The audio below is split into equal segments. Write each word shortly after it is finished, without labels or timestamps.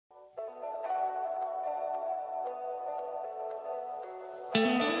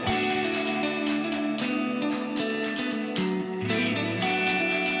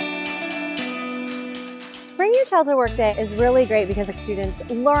Bring Your Child to Work Day is really great because our students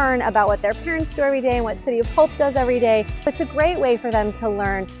learn about what their parents do every day and what City of Hope does every day. It's a great way for them to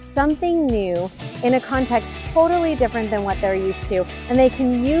learn something new in a context totally different than what they're used to, and they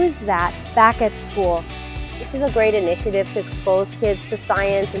can use that back at school. This is a great initiative to expose kids to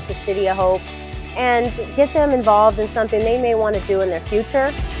science and to City of Hope and get them involved in something they may want to do in their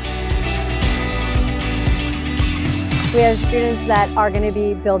future. We have students that are going to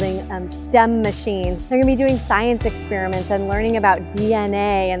be building STEM machines. They're going to be doing science experiments and learning about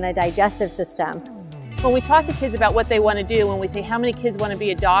DNA and the digestive system. When we talk to kids about what they want to do, when we say how many kids want to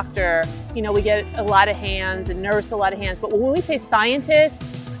be a doctor, you know, we get a lot of hands, and nurse a lot of hands. But when we say scientist,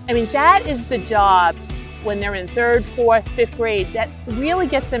 I mean, that is the job when they're in 3rd, 4th, 5th grade. That really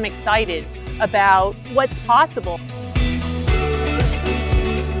gets them excited about what's possible.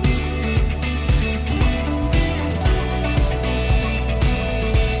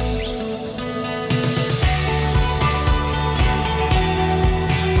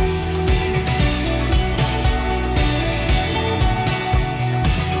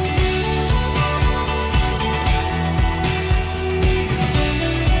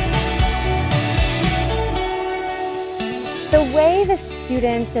 The way the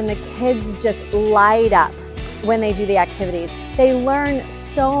students and the kids just light up when they do the activities, they learn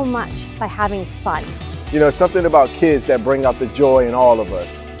so much by having fun. You know, something about kids that bring out the joy in all of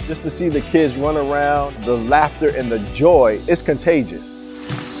us. Just to see the kids run around, the laughter and the joy, it's contagious.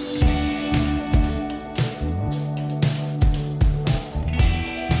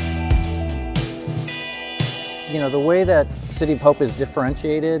 You know, the way that City of Hope has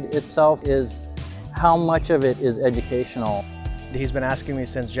differentiated itself is how much of it is educational. He's been asking me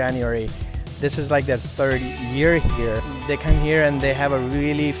since January. This is like their 3rd year here. They come here and they have a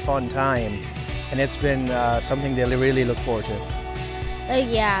really fun time. And it's been something they really look forward to.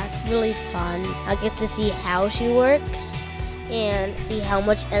 Yeah, it's really fun. I get to see how she works and see how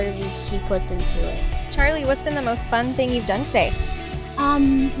much energy she puts into it. Charlie, what's been the most fun thing you've done today?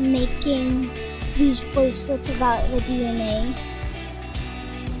 Making these bracelets about the DNA.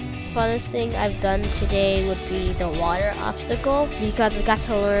 Funnest thing I've done today would be the water obstacle because I got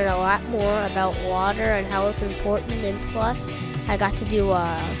to learn a lot more about water and how it's important, and plus I got to do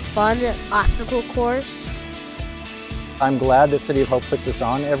a fun obstacle course. I'm glad that City of Hope puts this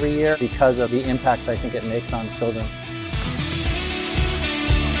on every year because of the impact I think it makes on children.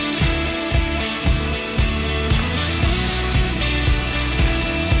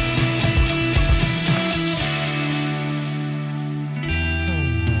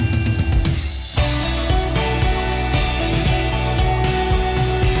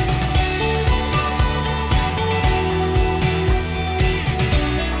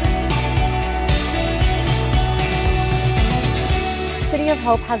 City of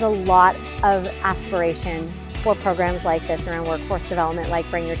Hope has a lot of aspiration for programs like this around workforce development, like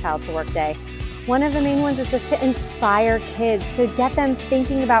Bring Your Child to Work Day. One of the main ones is just to inspire kids, to get them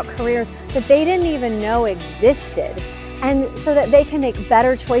thinking about careers that they didn't even know existed, and so that they can make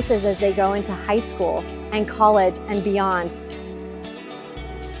better choices as they go into high school and college and beyond.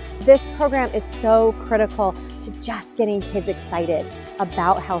 This program is so critical to just getting kids excited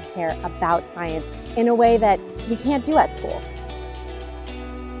about healthcare, about science, in a way that you can't do at school.